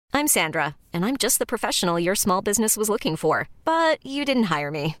I'm Sandra, and I'm just the professional your small business was looking for. But you didn't hire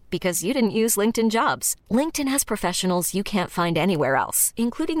me because you didn't use LinkedIn Jobs. LinkedIn has professionals you can't find anywhere else,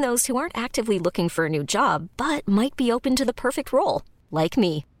 including those who aren't actively looking for a new job, but might be open to the perfect role, like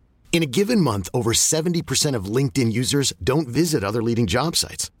me. In a given month, over 70% of LinkedIn users don't visit other leading job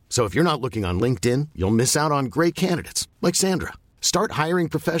sites. So if you're not looking on LinkedIn, you'll miss out on great candidates like Sandra. Start hiring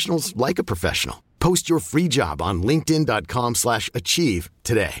professionals like a professional. Post your free job on linkedin.com/achieve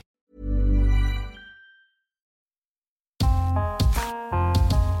today.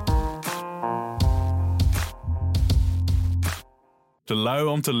 Te lui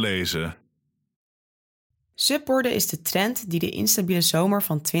om te lezen. Subboarden is de trend die de instabiele zomer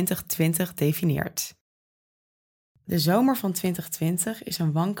van 2020 definieert. De zomer van 2020 is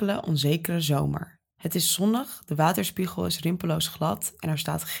een wankele, onzekere zomer. Het is zonnig, de waterspiegel is rimpelloos glad en er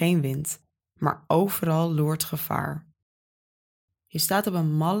staat geen wind. Maar overal loert gevaar. Je staat op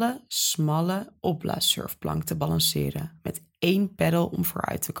een malle, smalle opblaassurfplank te balanceren met 1 peddel om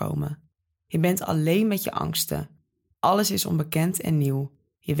vooruit te komen. Je bent alleen met je angsten. Alles is onbekend en nieuw.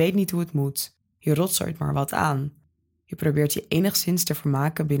 Je weet niet hoe het moet. Je rotzooit maar wat aan. Je probeert je enigszins te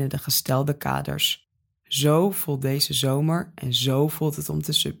vermaken binnen de gestelde kaders. Zo voelt deze zomer en zo voelt het om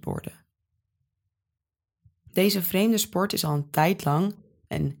te subboarden. Deze vreemde sport is al een tijd lang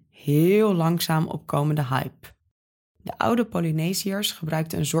een heel langzaam opkomende hype. De oude Polynesiërs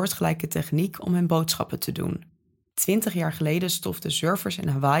gebruikten een soortgelijke techniek om hun boodschappen te doen. 20 jaar geleden stoften surfers in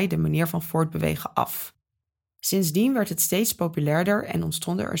Hawaii de manier van voortbewegen af. Sindsdien werd het steeds populairder en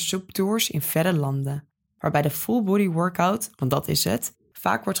ontstonden er subtours in verre landen, waarbij de full body workout, want dat is het,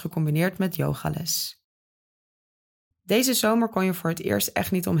 vaak wordt gecombineerd met yogales. Deze zomer kon je voor het eerst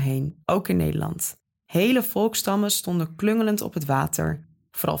echt niet omheen, ook in Nederland. Hele volkstammen stonden klungelend op het water.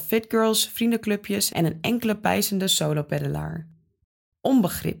 Vooral fitgirls, vriendenclubjes en een enkele pijzende solopeddelaar.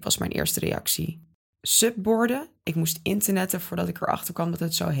 Onbegrip was mijn eerste reactie. Subboarden, ik moest internetten voordat ik erachter kwam dat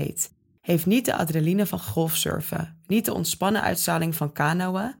het zo heet, heeft niet de adrenaline van golfsurfen, niet de ontspannen uitstraling van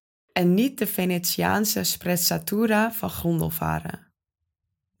kanoën en niet de Venetiaanse sprezzatura van grondelvaren.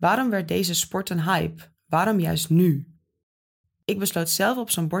 Waarom werd deze sport een hype? Waarom juist nu? Ik besloot zelf op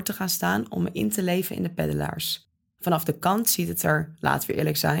zo'n bord te gaan staan om me in te leven in de peddelaars. Vanaf de kant ziet het er, laten we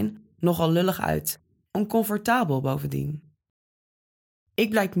eerlijk zijn, nogal lullig uit. Oncomfortabel bovendien. Ik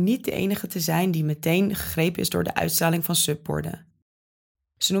blijk niet de enige te zijn die meteen gegrepen is door de uitstraling van subboarden.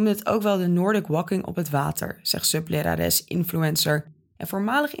 Ze noemden het ook wel de Nordic walking op het water, zegt sublerares, influencer en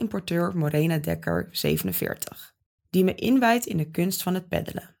voormalig importeur Morena Dekker, 47, die me inwijdt in de kunst van het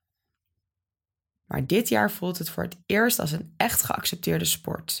peddelen. Maar dit jaar voelt het voor het eerst als een echt geaccepteerde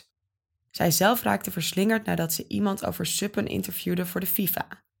sport. Zij zelf raakte verslingerd nadat ze iemand over suppen interviewde voor de FIFA.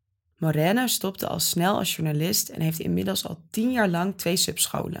 Morena stopte al snel als journalist en heeft inmiddels al 10 jaar lang 2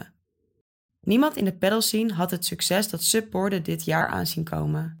 subscholen. Niemand in de paddlescene had het succes dat subboarden dit jaar aan zien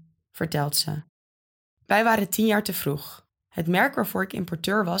komen, vertelt ze. Wij waren 10 jaar te vroeg. Het merk waarvoor ik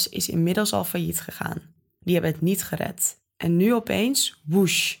importeur was, is inmiddels al failliet gegaan. Die hebben het niet gered. En nu opeens,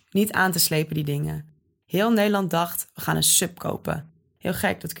 whoosh, niet aan te slepen die dingen. Heel Nederland dacht, we gaan een sub kopen. Heel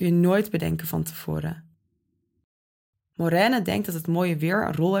gek, dat kun je nooit bedenken van tevoren. Morena denkt dat het mooie weer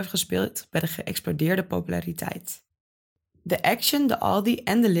een rol heeft gespeeld bij de geëxplodeerde populariteit. De Action, de Aldi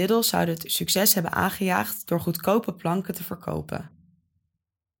en de Lidl zouden het succes hebben aangejaagd door goedkope planken te verkopen.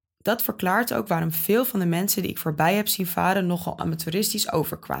 Dat verklaart ook waarom veel van de mensen die ik voorbij heb zien varen nogal amateuristisch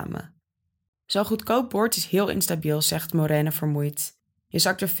overkwamen. Zo'n goedkoop boord is heel instabiel, zegt Morena vermoeid. Je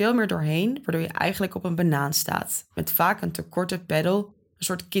zakt er veel meer doorheen, waardoor je eigenlijk op een banaan staat, met vaak een te korte peddel, een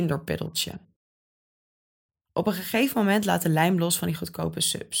soort kinderpeddeltje. Op een gegeven moment laat de lijm los van die goedkope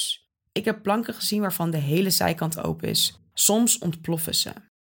subs. Ik heb planken gezien waarvan de hele zijkant open is. Soms ontploffen ze.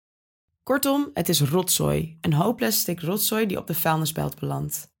 Kortom, het is rotzooi. Een hoop plastic rotzooi die op de vuilnisbelt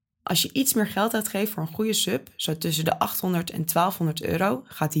belandt. Als je iets meer geld uitgeeft voor een goede sub, zo tussen de 800 en 1200 euro,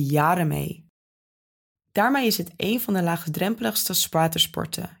 gaat die jaren mee. Daarmee is het een van de laagdrempeligste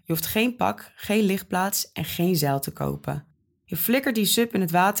watersporten. Je hoeft geen pak, geen lichtplaats en geen zeil te kopen. Je flikkert die sub in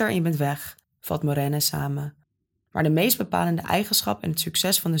het water en je bent weg, vat Morena samen. Maar de meest bepalende eigenschap en het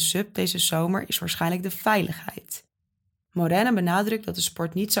succes van de sub deze zomer is waarschijnlijk de veiligheid. Morena benadrukt dat de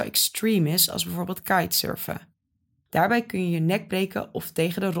sport niet zo extreem is als bijvoorbeeld kitesurfen. Daarbij kun je je nek breken of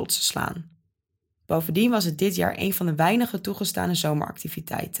tegen de rotsen slaan. Bovendien was het dit jaar een van de weinige toegestane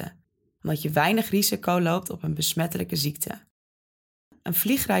zomeractiviteiten, omdat je weinig risico loopt op een besmettelijke ziekte. Een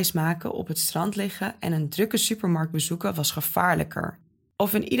vliegreis maken, op het strand liggen en een drukke supermarkt bezoeken was gevaarlijker,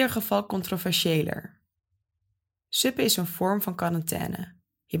 of in ieder geval controversiëler. Suppen is een vorm van quarantaine.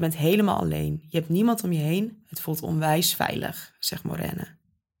 Je bent helemaal alleen, je hebt niemand om je heen, het voelt onwijs veilig, zegt Morena.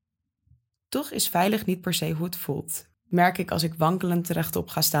 Toch is veilig niet per se hoe het voelt. Merk ik als ik wankelend rechtop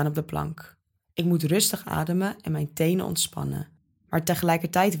ga staan op de plank. Ik moet rustig ademen en mijn tenen ontspannen. Maar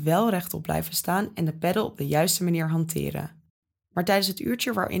tegelijkertijd wel rechtop blijven staan en de peddel op de juiste manier hanteren. Maar tijdens het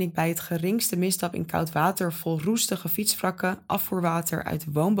uurtje waarin ik bij het geringste misstap in koud water vol roestige fietswrakken, afvoerwater uit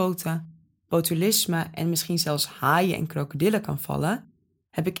woonboten, botulisme en misschien zelfs haaien en krokodillen kan vallen,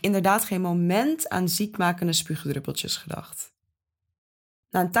 heb ik inderdaad geen moment aan ziekmakende spuugdruppeltjes gedacht.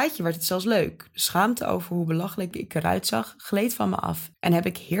 Na een tijdje werd het zelfs leuk. De schaamte over hoe belachelijk ik eruit zag gleed van me af en heb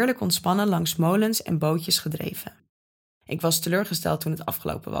ik heerlijk ontspannen langs molens en bootjes gedreven. Ik was teleurgesteld toen het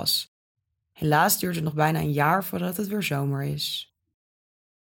afgelopen was. Helaas duurt het nog bijna een jaar voordat het weer zomer is.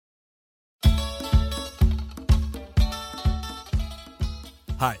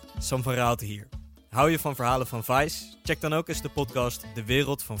 Hi, Sam van Raalte hier. Hou je van verhalen van Vice? Check dan ook eens de podcast De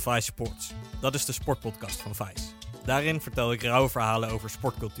Wereld van Vice Sports. Dat is de sportpodcast van Vice. Daarin vertel ik rauwe verhalen over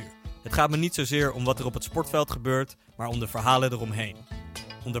sportcultuur. Het gaat me niet zozeer om wat er op het sportveld gebeurt, maar om de verhalen eromheen.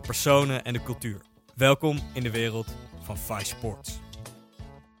 Om de personen en de cultuur. Welkom in de wereld van Vice Sports.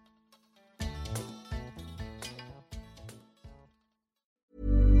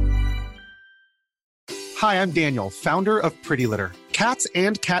 Hi, I'm Daniel, founder of Pretty Litter. Cats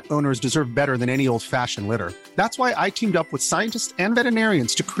and cat owners deserve better than any old-fashioned litter. That's why I teamed up with scientists and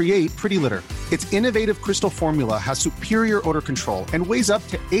veterinarians to create Pretty Litter. Its innovative crystal formula has superior odor control and weighs up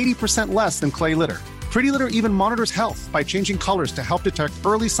to 80% less than clay litter. Pretty Litter even monitors health by changing colors to help detect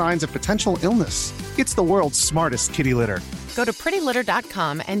early signs of potential illness. It's the world's smartest kitty litter. Go to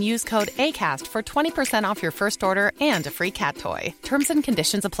prettylitter.com and use code ACAST for 20% off your first order and a free cat toy. Terms and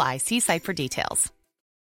conditions apply. See site for details.